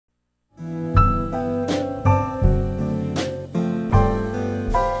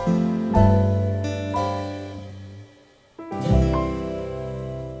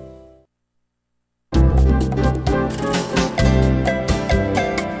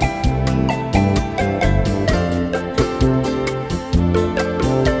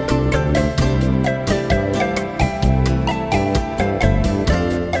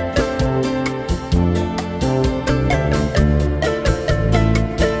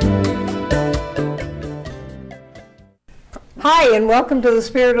Hi, and welcome to the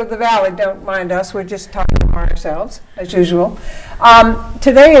Spirit of the Valley. Don't mind us, we're just talking among ourselves, as usual.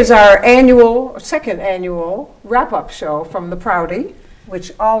 Today is our second annual wrap-up show from the Prouty,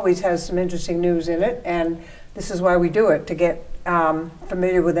 which always has some interesting news in it, and this is why we do it, to get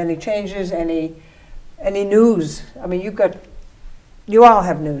familiar with any changes, any news. I mean, you all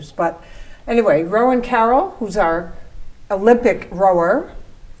have news, but anyway, Rowan Carroll, who's our Olympic rower,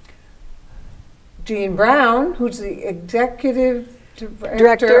 Jean Brown, who's the executive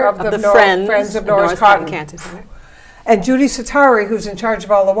director of the Friends of Norris Cotton, and Judy Satari, who's in charge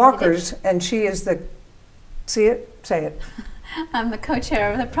of all the walkers, and she is the, say it. I'm the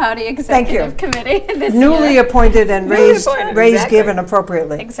co-chair of the Prouty Executive Committee this Newly year. appointed and raised given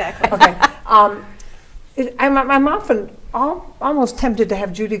appropriately. Exactly. Okay. I'm often almost tempted to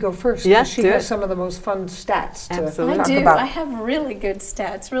have Judy go first, because she has some of the most fun stats to talk about. I have really good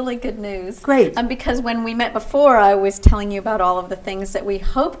stats, really good news. Great. Because when we met before, I was telling you about all of the things that we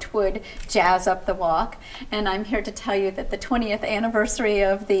hoped would jazz up the walk, and I'm here to tell you that the 20th anniversary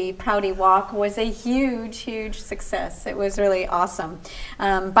of the Prouty Walk was a huge, huge success. It was really awesome.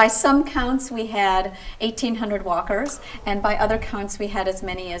 By some counts, we had 1,800 walkers, and by other counts, we had as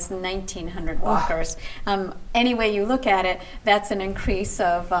many as 1,900 walkers. Any way you look at it, that's an increase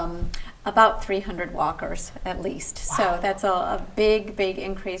of about 300 walkers at least. Wow. So that's a big, big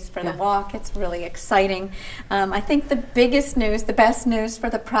increase for the walk. It's really exciting. I think the biggest news, the best news for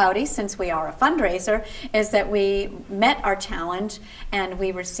the Prouty, since we are a fundraiser, is that we met our challenge and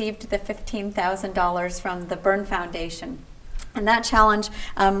we received the $15,000 from the Byrne Foundation. And that challenge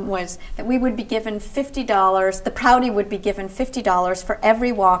was that we would be given $50, the Prouty would be given $50 for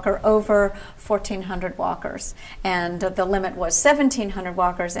every walker over 1,400 walkers. And the limit was 1,700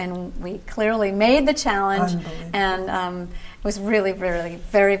 walkers, and we clearly made the challenge. And it was really, really,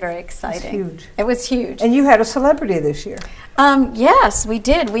 very, very exciting. It was huge. It was huge. And you had a celebrity this year. Yes, we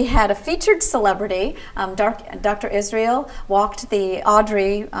did. We had a featured celebrity. Dr. Israel walked the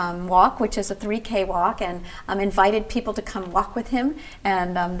Audrey walk, which is a 3K walk, and invited people to come walk with him.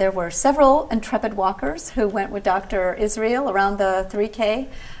 And there were several intrepid walkers who went with Dr. Israel around the 3K.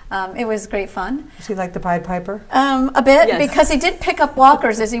 It was great fun. Was he like the Pied Piper? A bit, because he did pick up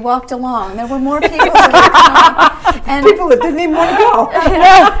walkers as he walked along. There were more people and people that didn't even want to go.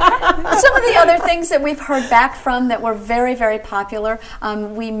 Some of the other things that we've heard back from that were very, very popular,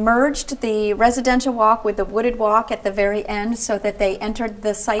 we merged the residential walk with the wooded walk at the very end so that they entered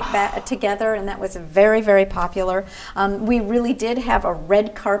the site together, and that was very, very popular. We really did have a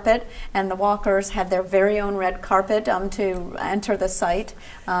red carpet, and the walkers had their very own red carpet to enter the site.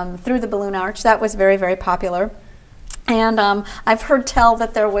 Through the balloon arch. That was very, very popular. And I've heard tell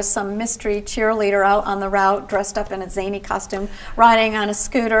that there was some mystery cheerleader out on the route dressed up in a zany costume riding on a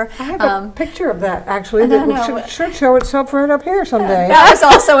scooter. I have a picture of that, actually, that should show itself right up here someday. That was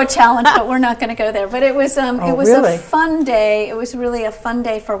also a challenge, but we're not going to go there. But it was, really? A fun day. It was really a fun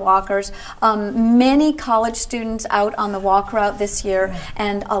day for walkers. Many college students out on the walk route this year,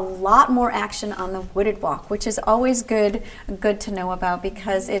 and a lot more action on the wooded walk, which is always good to know about,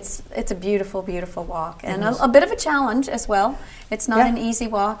 because it's a beautiful, beautiful walk, and a bit of a challenge as well. It's not an easy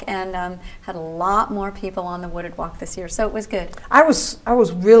walk, and had a lot more people on the wooded walk this year, so it was good. I was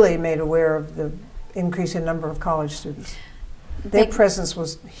really made aware of the increase in number of college students. Their presence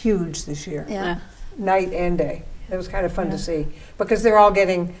was huge this year, night and day. It was kind of fun to see, because they're all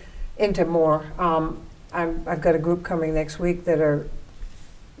getting into more. I've got a group coming next week that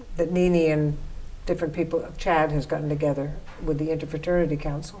Nini and different people, Chad has gotten together with the Interfraternity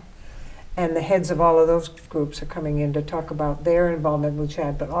Council. And the heads of all of those groups are coming in to talk about their involvement with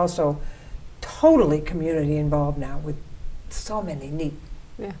Chad, but also totally community involved now with so many neat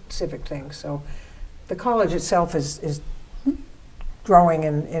civic things. So the college itself is growing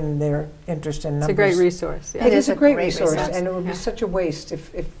in their interest in numbers. It's a great resource. It is a great resource, and it would be such a waste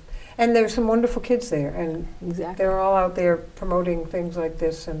if and there's some wonderful kids there, and they're all out there promoting things like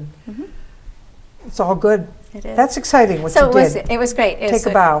this, and it's all good. It is. That's exciting what you did. It was great. It was a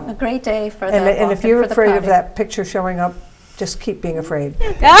bow. A great day for the And if you're afraid of that picture showing up, just keep being afraid.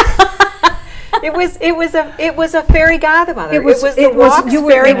 It was a fairy godmother. It was the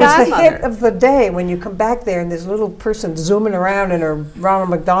hit of the day when you come back there and there's a little person zooming around in her Ronald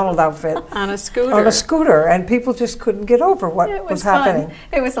McDonald outfit on a scooter. On a scooter, and people just couldn't get over what was happening.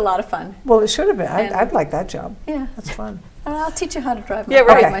 It was a lot of fun. Well, it should have been. I'd like that job. Yeah, that's fun. I'll teach you how to drive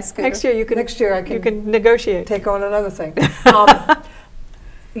my scooter. Next year you can negotiate. Take on another thing.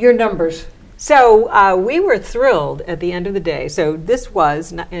 Your numbers. So we were thrilled at the end of the day. So this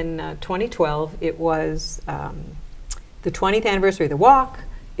was, in 2012, it was the 20th anniversary of the walk.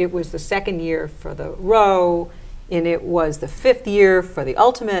 It was the second year for the row. and it was the 5th year for the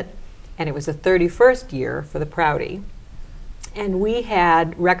Ultimate, and it was the 31st year for the Prouty. And we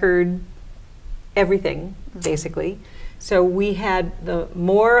had record everything, basically. So we had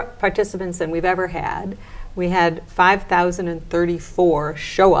more participants than we've ever had. We had 5,034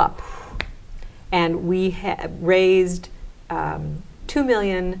 show up, and we raised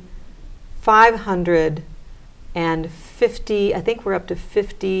 $2,550,000. I think we're up to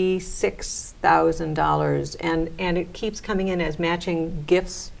 $56,000, and it keeps coming in as matching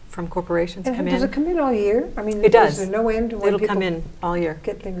gifts from corporations come in. Does it come in all year? I mean, it does. Is there no end to when It'll people come in all year.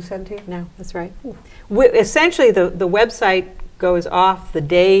 Get things sent to you? No, that's right. Essentially, the website goes off the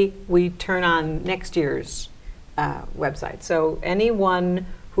day we turn on next year's website. So anyone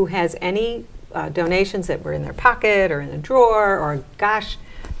who has any donations that were in their pocket or in the drawer, or gosh,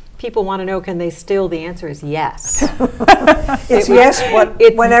 people want to know, can they still? The answer is yes. It's yes,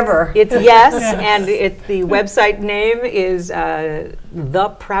 whenever. It's yes, and the website name is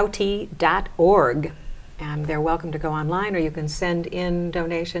theprouty.org, and they're welcome to go online, or you can send in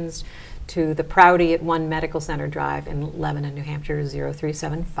donations to the Prouty at 1 Medical Center Drive in Lebanon, New Hampshire,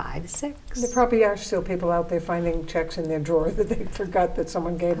 03756. There probably are still people out there finding checks in their drawer that they forgot that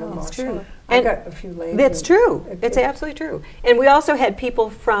someone gave them. That's true. I got a few lately. That's true. It's absolutely true. And we also had people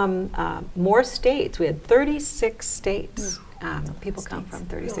from more states. We had 36 states. People come from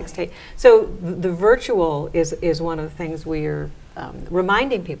 36 states. So the virtual is one of the things we're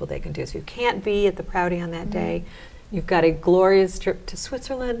reminding people they can do. So you can't be at the Prouty on that day. You've got a glorious trip to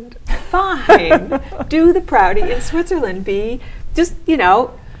Switzerland. Fine. Do the Prouty in Switzerland.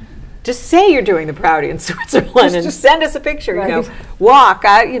 Just say you're doing the Prouty in Switzerland and send us a picture. Right. Walk.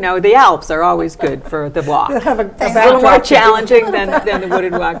 The Alps are always good for the walk. Have a little more challenging than the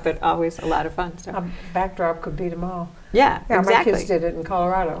wooded walk, but always a lot of fun. So. A backdrop could beat them all. Yeah, exactly. My kids did it in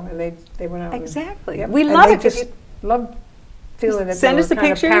Colorado, and they went out. Exactly. And, we love it. Just love feeling it. Send us the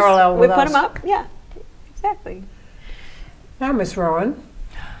pictures. Parallel we with put us. them up. Yeah, exactly. Now, Miss Rowan.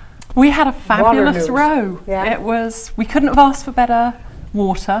 We had a fabulous Water row. Yeah. We couldn't have asked for better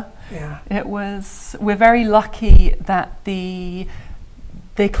water. Yeah. We're very lucky that they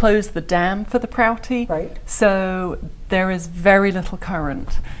closed the dam for the Prouty. Right. So there is very little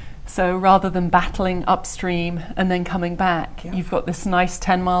current. So rather than battling upstream and then coming back, you've got this nice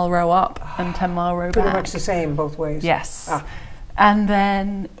 10-mile row up and 10-mile row back. Pretty much the same both ways. Yes. And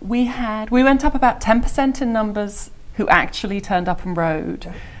then we went up about 10% in numbers who actually turned up and rowed.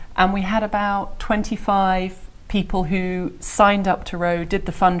 Okay. And we had about 25 people who signed up to row, did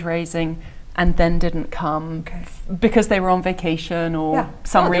the fundraising, and then didn't come because they were on vacation or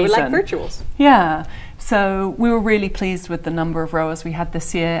some reason. They were like virtuals. Yeah. So we were really pleased with the number of rowers we had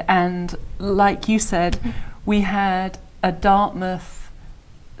this year. And like you said, we had a Dartmouth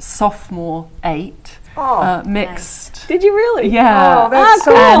sophomore 8 mixed. Nice. Did you really? Yeah. Oh, that's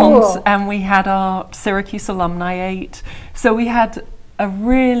so cool. And we had our Syracuse alumni 8. So we had a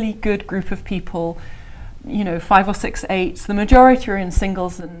really good group of people, 5 or 6 8s. The majority are in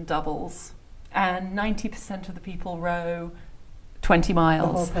singles and doubles. And 90% of the people row 20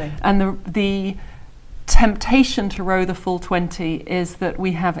 miles. The whole thing. And the temptation to row the full 20 is that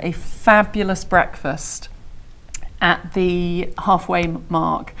we have a fabulous breakfast at the halfway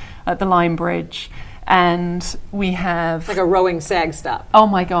mark at the Lime Bridge. And we have like a rowing sag stop. Oh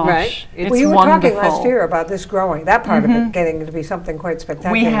my gosh. Right? It's well, you were wonderful. talking last year about this growing, that part of it getting to be something quite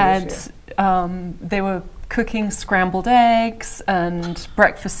spectacular. We had, this year. They were cooking scrambled eggs and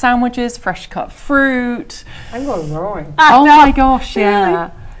breakfast sandwiches, fresh cut fruit. I'm going rowing. Oh my gosh,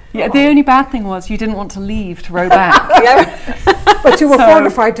 yeah. Yeah, the only bad thing was you didn't want to leave to row back. But you were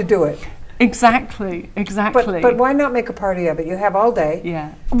fortified to do it. Exactly. But why not make a party of it? You have all day.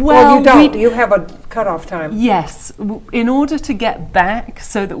 Yeah. Well, you don't. You have a cutoff time. Yes. In order to get back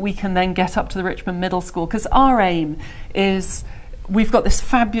so that we can then get up to the Richmond Middle School, because our aim is we've got this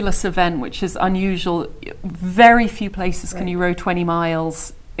fabulous event which is unusual. Very few places can you row 20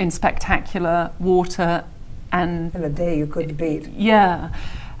 miles in spectacular water and in a day you couldn't beat. Yeah.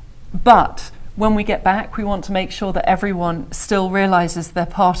 But when we get back, we want to make sure that everyone still realizes they're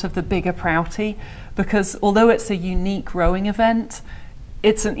part of the bigger Prouty, because although it's a unique rowing event,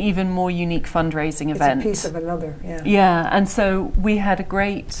 it's an even more unique fundraising event. It's a piece of another, yeah. Yeah, and so we had a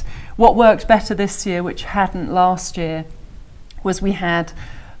great, what worked better this year, which hadn't last year, was we had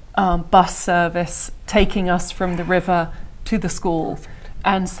bus service taking us from the river to the school.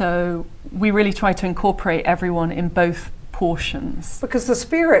 And so we really try to incorporate everyone in both portions. Because the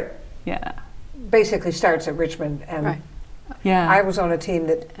spirit yeah. basically starts at Richmond, and yeah. I was on a team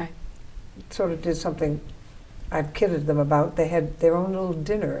that sort of did something I've kidded them about. They had their own little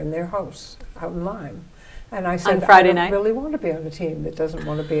dinner in their house out in Lyme, And I said, Friday I don't night? really want to be on a team that doesn't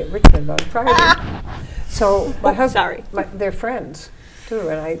want to be at Richmond on Friday. So my husband, they're friends too,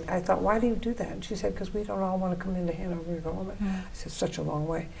 and I thought, why do you do that? And she said, because we don't all want to come into Hanover and go home. I said, such a long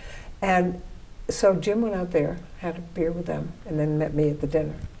way. And so Jim went out there, had a beer with them, and then met me at the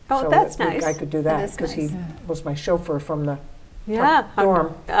dinner. Oh, so that's that nice. I could do that because he was my chauffeur from the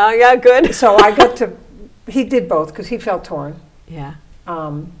dorm. Oh, yeah, good. So I got to, he did both because he felt torn. Yeah.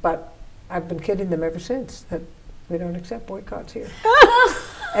 But I've been kidding them ever since that we don't accept boycotts here.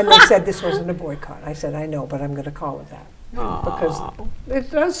 And they said this wasn't a boycott. I said, I know, but I'm going to call it that. Aww. Because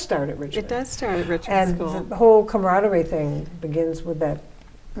it does start at Richmond. It does start at Richmond and School. the whole camaraderie thing begins with that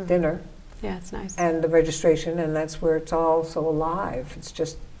dinner. Yeah, it's nice. And the registration, and that's where it's all so alive. It's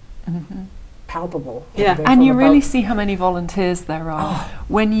just palpable. Yeah, and you really see how many volunteers there are.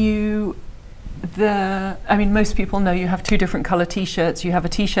 When you, I mean, most people know you have two different color T-shirts. You have a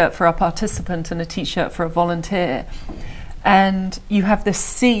T-shirt for a participant and a T-shirt for a volunteer. And you have this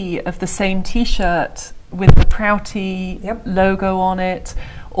sea of the same T-shirt with the Prouty logo on it,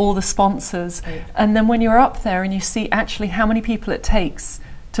 all the sponsors. Right. And then when you're up there and you see actually how many people it takes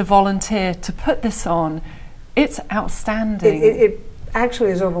to volunteer to put this on, it's outstanding. It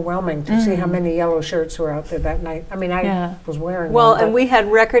actually is overwhelming to see how many yellow shirts were out there that night. I mean, I was wearing well, one. And we had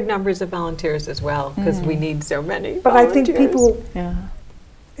record numbers of volunteers as well, because we need so many But volunteers. I think people,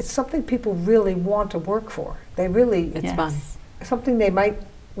 it's something people really want to work for. They really, it's fun. Something they may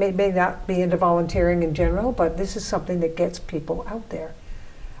not be into volunteering in general, but this is something that gets people out there.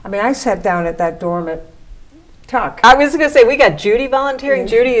 I mean, I sat down at that dorm at Tuck. I was going to say, we got Judy volunteering.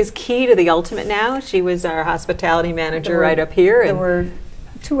 Judy is key to the Ultimate now. She was our hospitality manager right up here. There were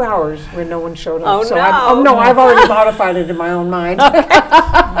 2 hours where no one showed up. Oh, so no. I've already modified it in my own mind.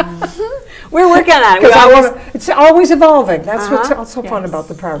 We're working on it. It's always evolving. That's what's also fun about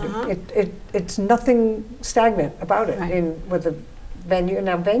the Prouty. It's nothing stagnant about it. Right. With the venue.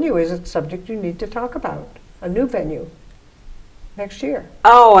 Now, venue is a subject you need to talk about. A new venue next year.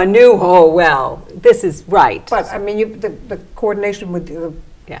 Well, this is right. But, I mean, the coordination with the...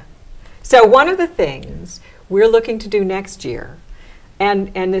 Yeah. So one of the things we're looking to do next year,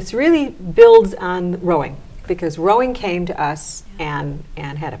 and this really builds on rowing, because rowing came to us and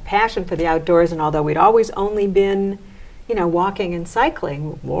had a passion for the outdoors, and although we'd always only been, walking and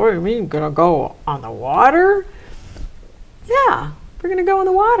cycling, what do you mean, gonna go on the water? Yeah, we're gonna go in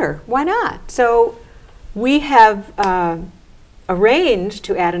the water. Why not? So we have arranged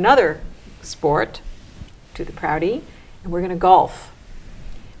to add another sport to the Prouty, and we're going to golf.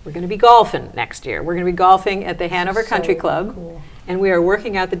 We're going to be golfing next year. We're going to be golfing at the Hanover Country Club, and we are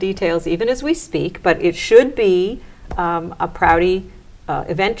working out the details even as we speak, but it should be a Prouty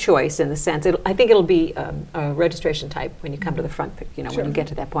event choice in the sense, I think it'll be a registration type when you come to the front, when you get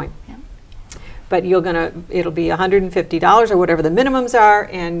to that point. Yeah. But it'll be $150 or whatever the minimums are,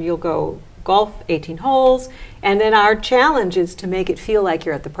 and you'll go golf 18 holes, and then our challenge is to make it feel like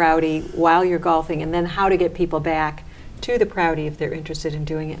you're at the Prouty while you're golfing, and then how to get people back to the Prouty if they're interested in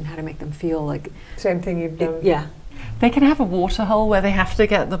doing it, and how to make them feel like... Same thing you've done. Yeah. They can have a water hole where they have to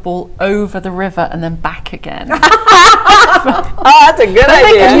get the ball over the river and then back again. That's a good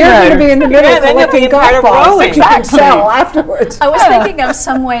idea. And you're going to be in the middle collecting golf balls that you can sell afterwards. I was thinking of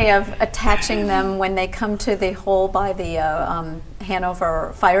some way of attaching them when they come to the hole by the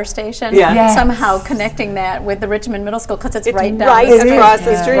Hanover fire station. Yeah. Yes. Somehow connecting that with the Richmond Middle School, because it's right down right the across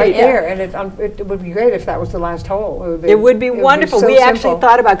the street. Right there, and it would be great if that was the last hole. It would be wonderful. So we actually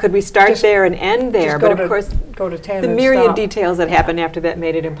thought about, could we start there and end there, but of course go to 10 the and myriad stop. details that happened after that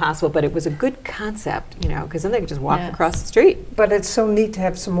made it impossible, but it was a good concept, because then they could just walk across the street. But it's so neat to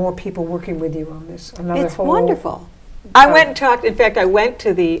have some more people working with you on this. It's wonderful. I went and talked, in fact, I went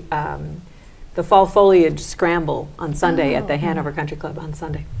to the fall foliage scramble on Sunday at the Hanover Country Club on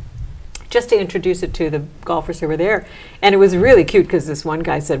Sunday, just to introduce it to the golfers who were there. And it was really cute because this one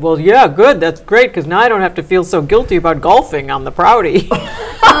guy said, well, yeah, good, that's great, because now I don't have to feel so guilty about golfing on the Prouty.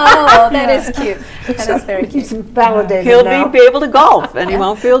 Oh, that is cute. That is very cute. He's validated He'll now. be able to golf, and he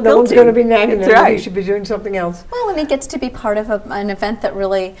won't feel guilty. No one's going to be nagging That's him. right. He should be doing something else. Well, and it gets to be part of an event that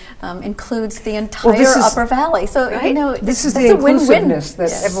really includes the entire Upper Valley. So, this is that's the a win-win. inclusiveness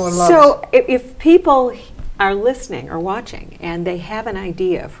that everyone loves. So if people are listening or watching and they have an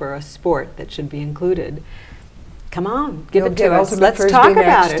idea for a sport that should be included, come on, give it to us. Let's talk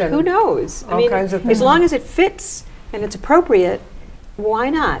about it. Who knows? All kinds of things. As long as it fits and it's appropriate, why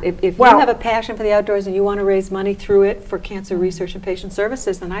not? If you have a passion for the outdoors and you want to raise money through it for cancer research and patient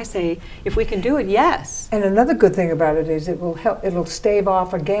services, then I say, if we can do it, yes. And another good thing about it is it will help. It'll stave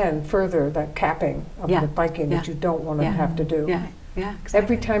off again further that capping of the biking that you don't want to have to do. Yeah. Yeah, exactly.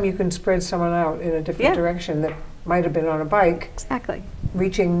 Every time you can spread someone out in a different direction that might have been on a bike, Exactly.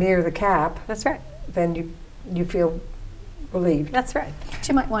 reaching near the cap, That's right. then you feel relieved. That's right. But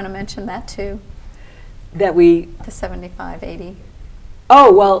you might want to mention that too, That we, the 75, 80.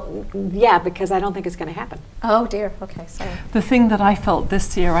 oh, well, yeah, because I don't think it's going to happen. Oh dear, okay, sorry. The thing that I felt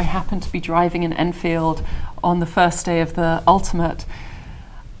this year, I happened to be driving in Enfield on the first day of the Ultimate,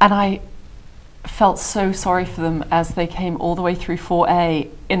 and I felt so sorry for them as they came all the way through 4A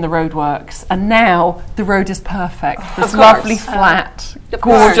in the roadworks, and now the road is perfect. This lovely flat,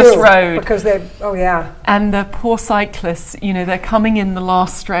 gorgeous road. Because they, oh yeah. And the poor cyclists, you know, they're coming in the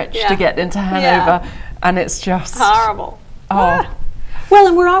last stretch to get into Hanover, and it's just horrible. Oh. Well,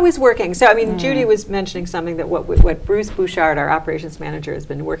 and we're always working. So, I mean, Judy was mentioning something that what Bruce Bouchard, our operations manager, has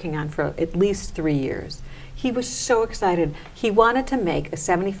been working on for at least 3 years. He was so excited. He wanted to make a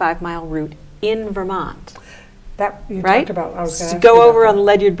 75-mile route in Vermont. That you Right? talked about. I was To gonna ask go you over about on the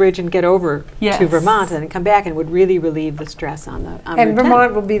Ledyard Bridge and get over Yes. to Vermont and then come back, and would really relieve the stress on the on And Route 10.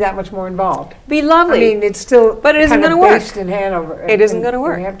 Vermont will be that much more involved. Be lovely. I mean, it's still But it isn't kind of gonna work. based in Hanover. It isn't in gonna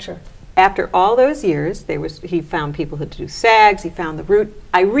work. New Hampshire. After all those years, he found people who had to do SAGs. He found the route.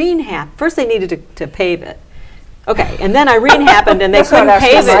 Irene happened. First, they needed to pave it. Okay, and then Irene happened, and they That's not couldn't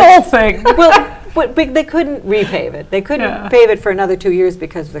pave asking it. whole thing. Well, but they couldn't repave it. They couldn't pave it for another 2 years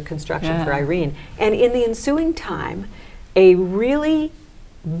because of the construction for Irene. And in the ensuing time, a really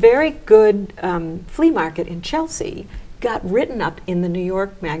very good flea market in Chelsea got written up in the New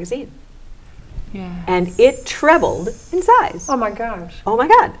York Magazine. Yeah. And it trebled in size. Oh my gosh. Oh my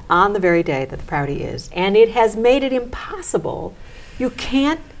God, on the very day that the Prouty is. And it has made it impossible. You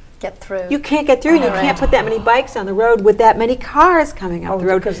can't Get through. get through. You can't put that many bikes on the road with that many cars coming up the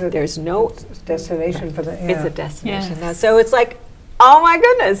road. because There's no, it's a destination for the. it's a destination Yes. now. So it's like, oh my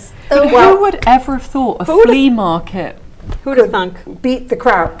goodness. But Well, who would ever have thought a who would've- flea market who'd have thunk? Beat the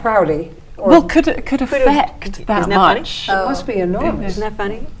crowd, Prouty. Or could affect that Isn't that funny? much? it must be enormous. Isn't that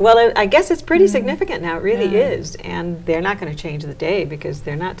funny? Well, I guess it's pretty significant now. It really is. And they're not going to change the day because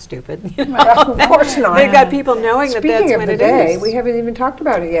they're not stupid. You know? Of course not. They've got people knowing that that's Speaking of when the it day, is. we haven't even talked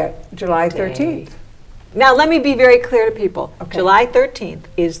about it yet. July 13th. Now, let me be very clear to people. Okay. July 13th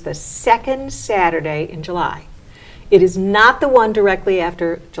is the second Saturday in July. It is not the one directly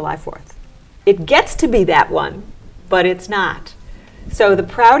after July 4th. It gets to be that one, but it's not. So the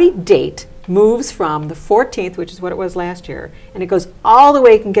Prouty date moves from the 14th, which is what it was last year, and it goes all the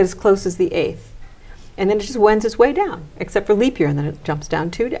way, it can get as close as the 8th. And then it just wends its way down, except for leap year, and then it jumps down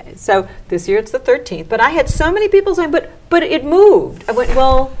 2 days. So this year it's the 13th. But I had so many people saying, but it moved. I went,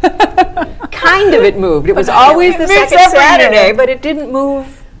 well, kind of it moved. It was always the second Saturday, but it didn't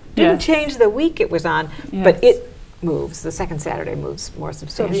move, didn't change the week it was on. But it moves. The second Saturday moves more So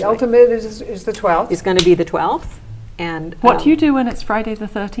substantially. the ultimate is the 12th. It's going to be the 12th. And What do you do when it's Friday the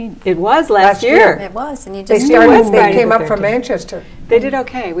 13th? it was last year. It was, and you They just started. was They Friday came the up from 13th. Manchester. They did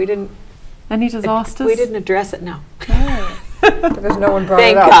okay. We didn't. Any disasters? We didn't address it. No. Because no one brought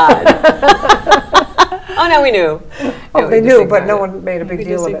Thank it up. God. Oh no, we knew. Oh, No, we they just knew, but ignored no it. one made a big We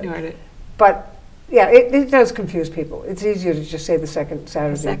deal just of ignored it. But yeah, it does confuse people. It's easier to just say the second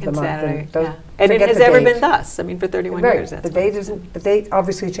Saturday of the Second month. Saturday. Those- Yeah. And it forget has the ever date. been thus. I mean, for 31 Right. years. That's The what date it's isn't. The date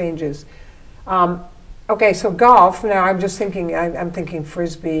obviously changes. Okay, so golf. Now I'm just thinking. I'm thinking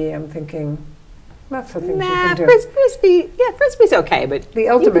frisbee. I'm thinking lots of things you Nah, can do. frisbee. Yeah, frisbee's okay, but The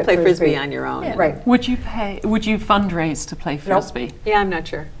you ultimate can play frisbee frisbee. on your own. Yeah. Right. Would you fundraise to play frisbee? Yeah, I'm not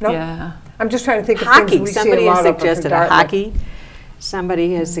sure. No, Yeah. I'm just trying to think of Hockey. things we see Somebody a has lot of suggested for a Dartmouth. hockey.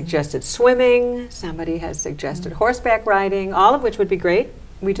 Somebody has suggested swimming. Somebody has suggested horseback riding. All of which would be great.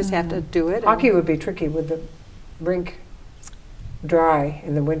 We just have to do it. and- Hockey would be tricky with the rink dry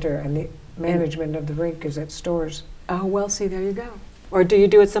in the winter, and the management of the rink is at stores. Oh, well, see, there you go. Or do you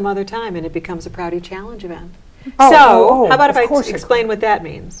do it some other time and it becomes a Prouty Challenge event? Oh, So, oh, how about of if I course it explain what that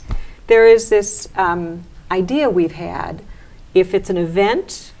means? There is this idea we've had, if it's an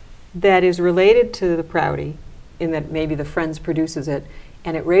event that is related to the Prouty, in that maybe the Friends produces it,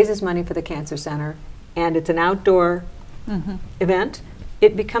 and it raises money for the Cancer Center, and it's an outdoor event,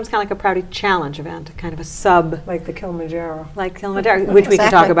 it becomes kind of like a Prouty Challenge event, kind of a sub Like the Kilimanjaro. like Kilimanjaro, which we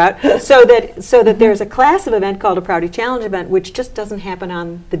can talk Exactly. about, so that there's a class of event called a Prouty Challenge event, which just doesn't happen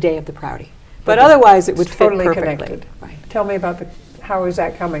on the day of the Prouty. But otherwise, it would It's fit totally perfectly. connected. Right. Tell me about how is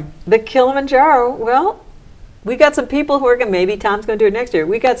that coming? The Kilimanjaro, well, we got some people who are going, maybe Tom's going to do it next year.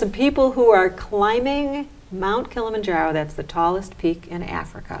 We got some people who are climbing Mount Kilimanjaro, that's the tallest peak in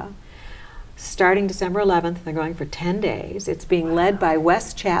Africa, starting December 11th. They're going for 10 days. It's being led by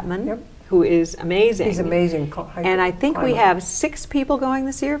Wes Chapman, Yep. who is amazing. He's amazing. And I think we have 6 people going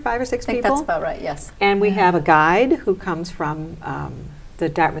this year, 5 or 6 people. I think that's about right, yes. And we have a guide who comes from the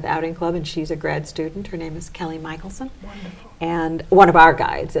Dartmouth Outing Club, and she's a grad student. Her name is Kelly Michelson. Wonderful. And one of our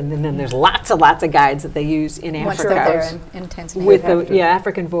guides. And then there's lots of guides that they use in Once Africa. they're there in Tanzania. With the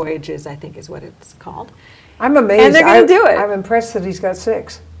African Voyages, I think is what it's called. I'm amazed. And they're going to do it. I'm impressed that he's got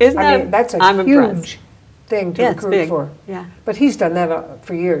 6. Isn't I mean, that's a I'm huge impressed. thing to Yeah, it's recruit big. for. Yeah. But he's done that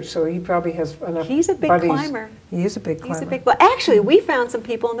for years, so he probably has enough. He's a big buddies. climber. He is a big climber. He's a big. Well, actually, we found some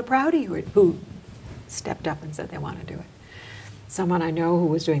people in the Prouty who stepped up and said they want to do it. Someone I know who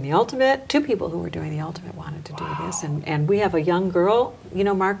was doing the ultimate. 2 people who were doing the ultimate wanted to do this, and we have a young girl. You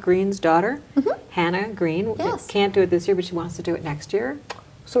know, Mark Green's daughter, Hannah Green. Yes. Can't do it this year, but she wants to do it next year.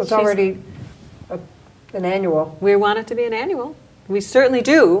 So it's already an annual. We want it to be an annual. We certainly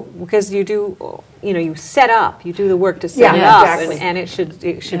do, because you do, you set up, you do the work to set it up, exactly. and it should.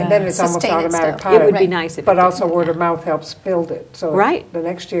 And then it's almost Sustain it automatic still. pilot. It would be nice if But it also did. word of mouth helps build it. So Right. the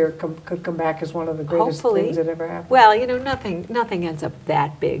next year could come back as one of the greatest Hopefully. things that ever happened. Well, nothing ends up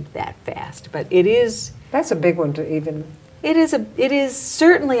that big that fast, but it is. That's a big one to even. It is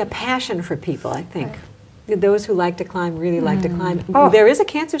certainly a passion for people, I think. Those who like to climb really like to climb. Oh. There is a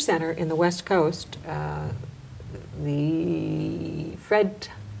cancer center in the West Coast, the Fred.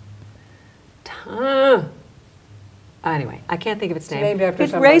 Anyway, I can't think of its name. named after it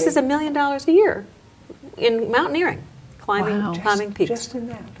somebody. raises $1 million a year in mountaineering, climbing peaks. Just in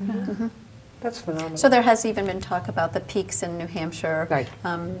that. That's phenomenal. So there has even been talk about the peaks in New Hampshire, Right.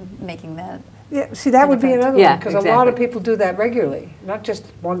 making that. Yeah, see, that would be another Yeah, one, because a lot of exactly. people do that regularly, not just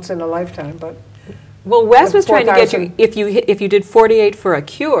once in a lifetime, but Well, Wes With was trying to get you 4,000. if you did 48 for a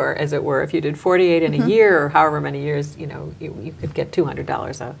cure, as it were. If you did 48 in a year, or however many years, you could get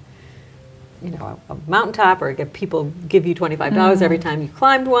 $200 a mountaintop, or get people give you $25 every time you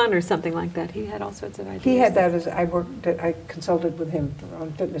climbed one, or something like that. He had all sorts of ideas. he had that as, I consulted with him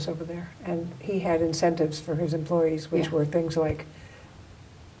on fitness over there, and he had incentives for his employees, which Yeah. were things like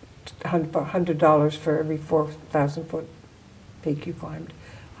 $100 for every 4,000 foot peak you climbed,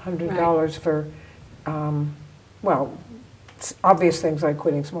 $100 for, obvious things like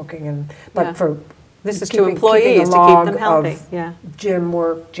quitting smoking, but Yeah. for This is to keeping a employees to keep log them healthy. of Yeah. gym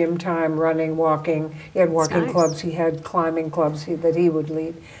work, gym time, running, walking. He had walking nice. clubs, he had climbing clubs that he would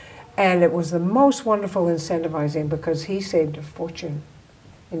lead. And it was the most wonderful incentivizing, because he saved a fortune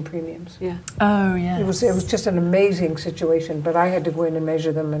in premiums. Yeah. Oh, yeah. It was just an amazing situation, but I had to go in and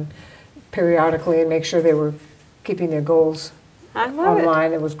measure them and periodically and make sure they were keeping their goals I love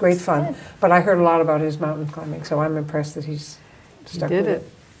online. It was great fun. good. But I heard a lot about his mountain climbing, so I'm impressed that he's stuck did with it.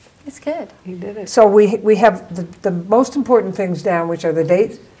 It's good. He did it. So we have the most important things down, which are the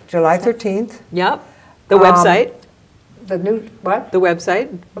dates, July 13th, Yep. The website. the new, what? The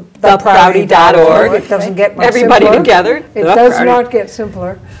website. Theprouty.org. It doesn't get much Everybody simpler. together. It The does Prouty. not get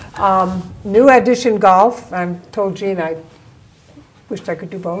simpler. New Edition Golf. I told Jean I wished I could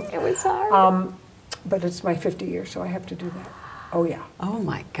do both. It was hard. But it's my 50 year, so I have to do that. Oh, yeah. Oh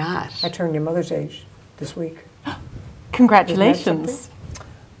my gosh. I turned your mother's age this week. Congratulations.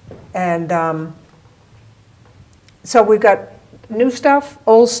 And so we've got new stuff,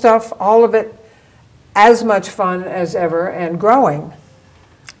 old stuff, all of it as much fun as ever and growing.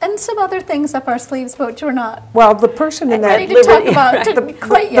 And some other things up our sleeves, but we're not Well, the person in that ready to talk about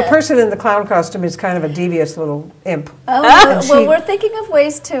quite the yet. person in the clown costume is kind of a devious little imp. Well, she- we're thinking of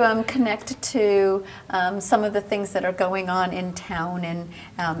ways to connect to some of the things that are going on in town and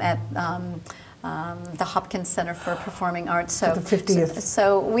at the Hopkins Center for Performing Arts. So For the 50th.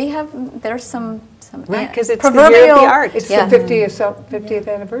 So we have there's some Right, 'cause it's the year of the proverbial- arts. It's Yeah. the 50th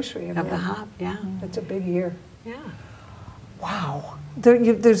anniversary of Of the it. hop. Yeah. It's a big year. Yeah. Wow.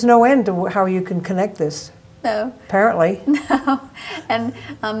 There's no end to how you can connect this, No. apparently. And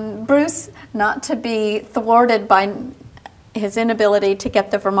Bruce, not to be thwarted by his inability to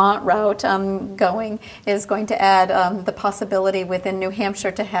get the Vermont route going, is going to add the possibility within New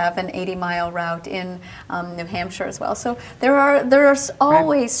Hampshire to have an 80-mile route in New Hampshire as well. So there are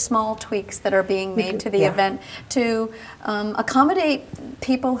always small tweaks that are being made to the Yeah. event to accommodate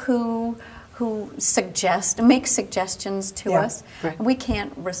people who make suggestions to Yeah, us. right. We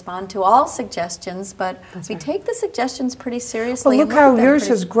can't respond to all suggestions, but we take the suggestions pretty seriously. Well, and look how at them yours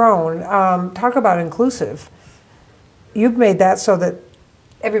pretty has grown. Talk about inclusive. You've made that so that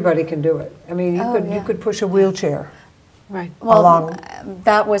everybody can do it. I mean, you yeah. could push a wheelchair. Right. Well, along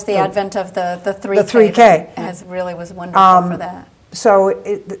that was the advent of the 3K. The 3K. That really was wonderful for that. So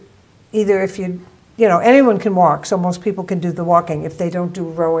either if anyone can walk, so most people can do the walking if they don't do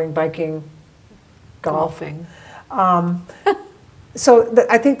rowing, biking, golf. Golfing. So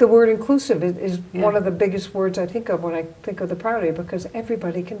I think the word inclusive is one of the biggest words I think of when I think of the Prouty, because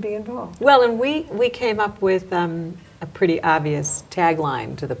everybody can be involved. Well, and we came up with a pretty obvious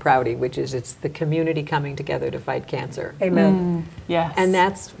tagline to the Prouty, which is it's the community coming together to fight cancer. Amen. Yes. And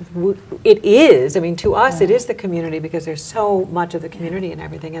it is, I mean, to us it is the community, because there's so much of the community and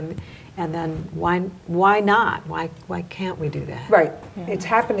everything, and then why not? Why can't we do that? Right. It's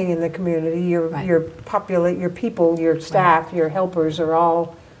happening in the community. Your people, your staff, your helpers are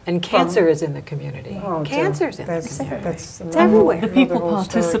all. And cancer is in the community. Oh, Cancer's in the community. That's It's everywhere. The people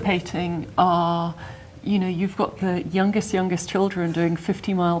participating are, you've got the youngest children doing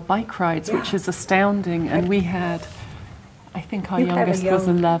 50-mile bike rides, which is astounding. And we had, I think our youngest was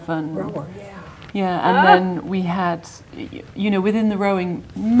 11. Rower, Yeah, and then we had, within the rowing,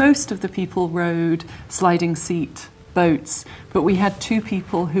 most of the people rowed sliding seat boats, but we had 2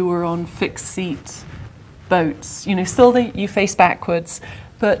 people who were on fixed seat boats. Still you face backwards,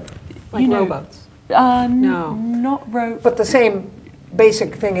 but like rowboats. No, not row. But the same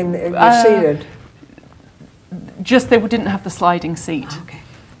basic thing you're seated. Just they didn't have the sliding seat. Okay.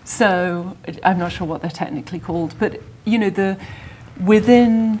 So I'm not sure what they're technically called, but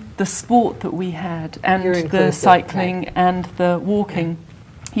within the sport that we had and the cycling and the walking,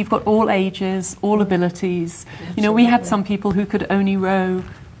 you've got all ages, all abilities. Absolutely. We had some people who could only row,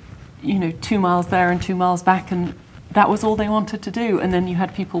 2 miles there and 2 miles back, and that was all they wanted to do. And then you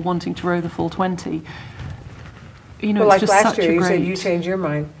had people wanting to row the full 20. Well, like last year, you said you changed your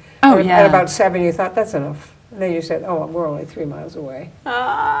mind. Oh, At about 7, you thought, that's enough. And then you said, oh, we're only 3 miles away. We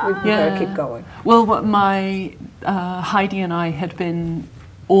gotta keep going. Well, what my Heidi and I had been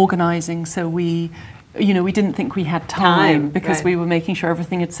organising, so we didn't think we had time because we were making sure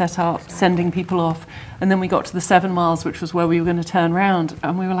everything had set up, sending people off, and then we got to the 7 miles, which was where we were going to turn around,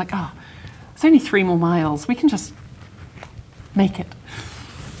 and we were like, it's only 3 more miles. We can just make it.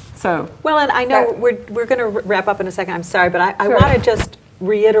 So. Well, and I know we're going to wrap up in a second. I'm sorry, but I want to just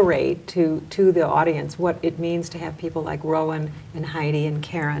reiterate to the audience what it means to have people like Rowan and Heidi and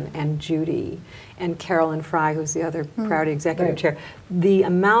Karen and Judy and Carolyn Fry, who's the other Prouty executive chair. The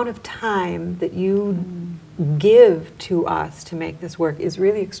amount of time that you give to us to make this work is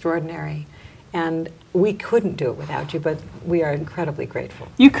really extraordinary. And we couldn't do it without you, but we are incredibly grateful.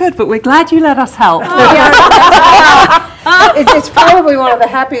 You could, but we're glad you let us help. It's probably one of the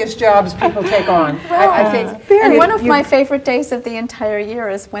happiest jobs people take on. I think. And one of my favorite days of the entire year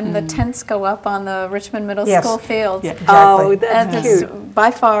is when the tents go up on the Richmond Middle School fields. Yeah, exactly. Oh, that's cute. It's by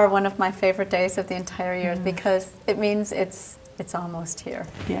far one of my favorite days of the entire year because it means it's almost here.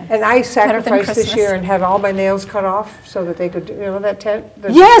 Yeah. And I sacrificed this Christmas. year and had all my nails cut off so that they could, that tent.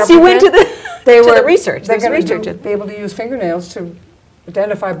 Yes, you went to the research. They're There's going research. to be able to use fingernails to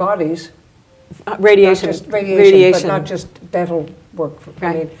identify bodies. Radiation. Not just radiation, but not just dental work.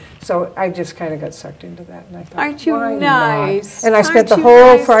 So I just kind of got sucked into that. And I thought, Aren't you why nice? not? And I spent the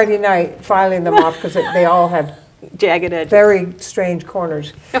whole Friday night filing them off because they all had jagged edges. very strange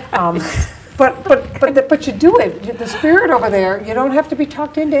corners. But you do it. The spirit over there, you don't have to be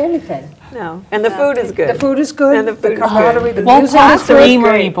talked into anything. No. And the food is good. The food is good. And the food is camaraderie, good. the music is good.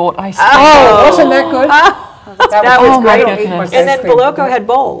 Creamery bought ice cream. Oh, wasn't that good? That was my great. I don't eat goodness. much And ice then cream. Beloco had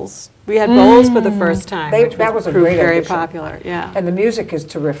bowls. We had bowls for the first time, which that was a proved great very addition. popular. Yeah. And the music is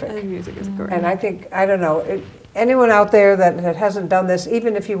And the terrific. music is great. And I think, I don't know, anyone out there that hasn't done this,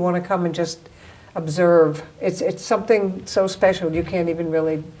 even if you want to come and just observe, it's something so special you can't even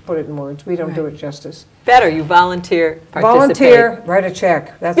really put it in words. We don't do it justice. Better, you volunteer, participate. Volunteer, write a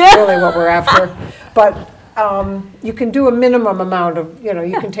check. That's really what we're after. But you can do a minimum amount of,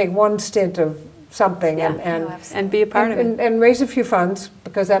 you can take one stint of something and be a part of it. And raise a few funds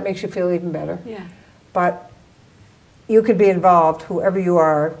because that makes you feel even better. Yeah. But you could be involved, whoever you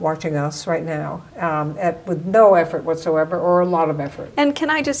are watching us right now, with no effort whatsoever or a lot of effort. And can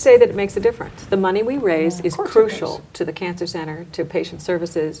I just say that it makes a difference? The money we raise is course it crucial does. to the Cancer Center, to patient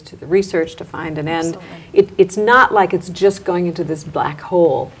services, to the research to find an end. It's not like it's just going into this black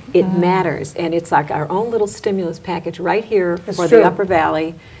hole. It matters, and it's like our own little stimulus package right here for the Upper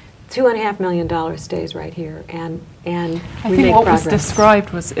Valley. $2.5 million stays right here, and I we think make what progress. was described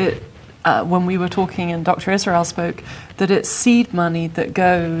was it when we were talking and Dr. Israel spoke, that it's seed money that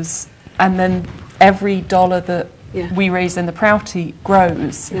goes, and then every dollar that we raise in the Prouty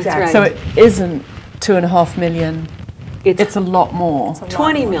grows. That's right. So it isn't $2.5 million it's a lot more.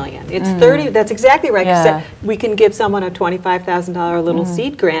 20 million. It's 30. That's exactly right. 'Cause Yeah. we can give someone a $25,000 little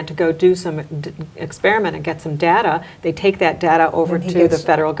seed grant to go do some experiment and get some data. They take that data over Then he to the gets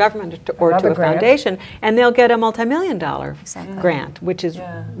federal government or to another a grant. foundation, and they'll get a multi-million-dollar Exactly. grant, which is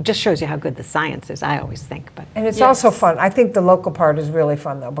Yeah. just shows you how good the science is. I always think, but And it's Yes. also fun. I think the local part is really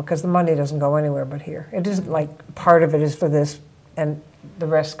fun, though, because the money doesn't go anywhere but here. It isn't like part of it is for this, and the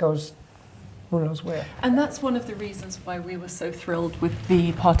rest goes who knows where. And that's one of the reasons why we were so thrilled with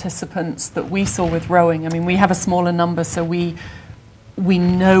the participants that we saw with rowing. I mean, we have a smaller number, so we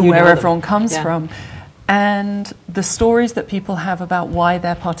know You where know them. everyone comes Yeah. from. And the stories that people have about why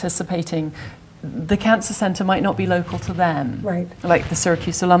they're participating, the Cancer Centre might not be local to them, Right. like the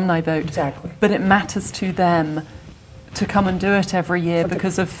Syracuse alumni boat, Exactly. but it matters to them to come and do it every year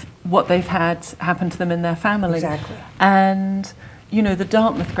because of what they've had happen to them in their family. Exactly. And you know, the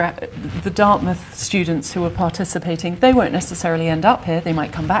Dartmouth students who are participating, they won't necessarily end up here, they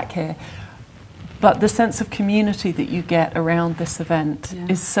might come back here. But the sense of community that you get around this event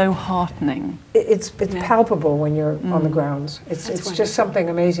is so heartening. It's palpable when you're on the grounds. It's just something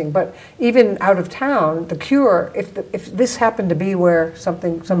amazing. But even out of town, the cure, if this happened to be where some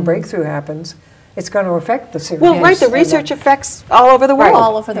breakthrough happens, it's going to affect the series. well, right. The research affects all over the world.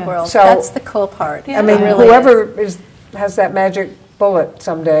 All over the world. So- That's the cool part. I mean, It really whoever has that magic bullet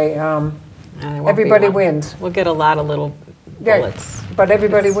someday, There won't be everybody one. wins. We'll get a lot of little Yeah, bullets. But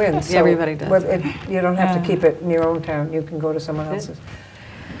everybody wins. so Everybody does. You don't have to keep it in your own town. You can go to someone else's.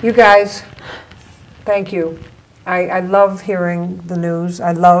 You guys, thank you. I love hearing the news.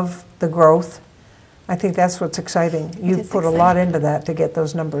 I love the growth. I think that's what's exciting. You've is put a lot into that to get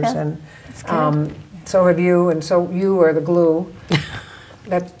those numbers, Yeah, and so have you, and so you are the glue.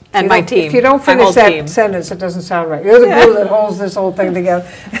 That, And you my don't- team, If you don't my whole finish that team. sentence, it doesn't sound right. You're the glue that holds this whole thing together.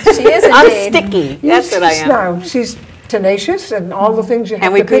 She is I'm indeed. sticky. That's what I am. No, she's tenacious and all the things you have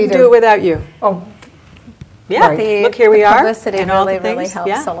And we to be couldn't to- do it without you. Oh, Yeah, Right. look, here we the are. Publicity and all really, the things. really helps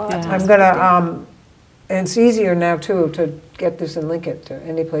Yeah. a lot. Yeah. I'm gonna, and it's easier now too to get this and link it to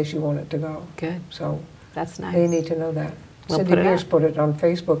any place you want it to go. Good. So That's nice. they need to know that. We'll Cindy put it Pierce out. put it on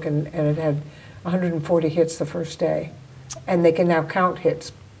Facebook and it had 140 hits the first day. And they can now count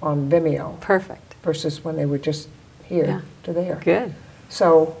hits on Vimeo Perfect. versus when they were just Yeah. here to there. Good.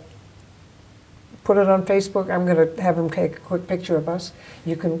 So put it on Facebook. I'm going to have them take a quick picture of us.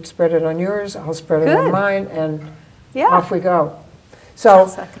 You can spread it on yours. I'll spread it on Good. mine, and Yeah. off we go. So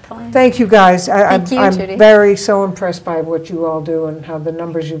Sounds like a plan. thank you, guys. Thank you, I'm Judy. very so impressed by what you all do and how the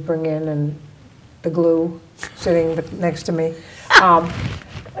numbers you bring in and the glue sitting next to me.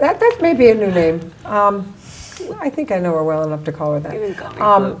 That may be a new name. I think I know her well enough to call her that. You can call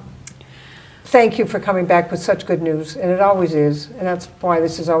me Glue. Thank you for coming back with such good news, and it always is, and that's why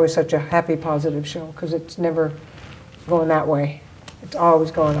this is always such a happy, positive show, because it's never going that way. It's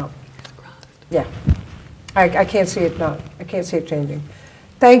always going up. Yeah. I can't see it not. I can't see it changing.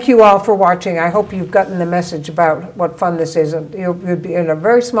 Thank you all for watching. I hope you've gotten the message about what fun this is. You'll be in a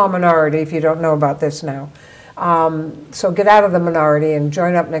very small minority if you don't know about this now. So get out of the minority and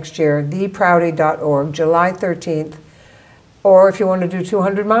join up next year, theprouty.org, July 13th. Or if you want to do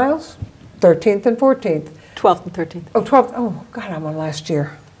 200 miles, 13th and 14th. 12th and 13th. Oh, 12th. Oh, God, I'm on last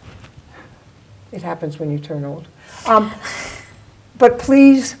year. It happens when you turn old. But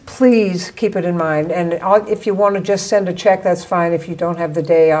please, please keep it in mind. And if you want to just send a check, that's fine if you don't have the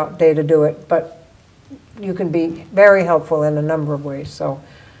day to do it. But you can be very helpful in a number of ways. So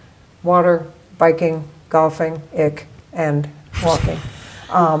water, biking, golfing, and walking.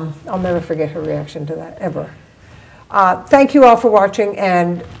 I'll never forget her reaction to that, ever. Thank you all for watching,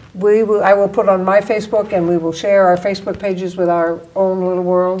 and I will put on my Facebook, and we will share our Facebook pages with our own little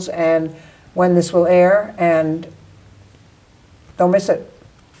worlds, and when this will air, and don't miss it.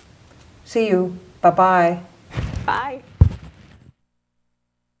 See you. Bye-bye. Bye.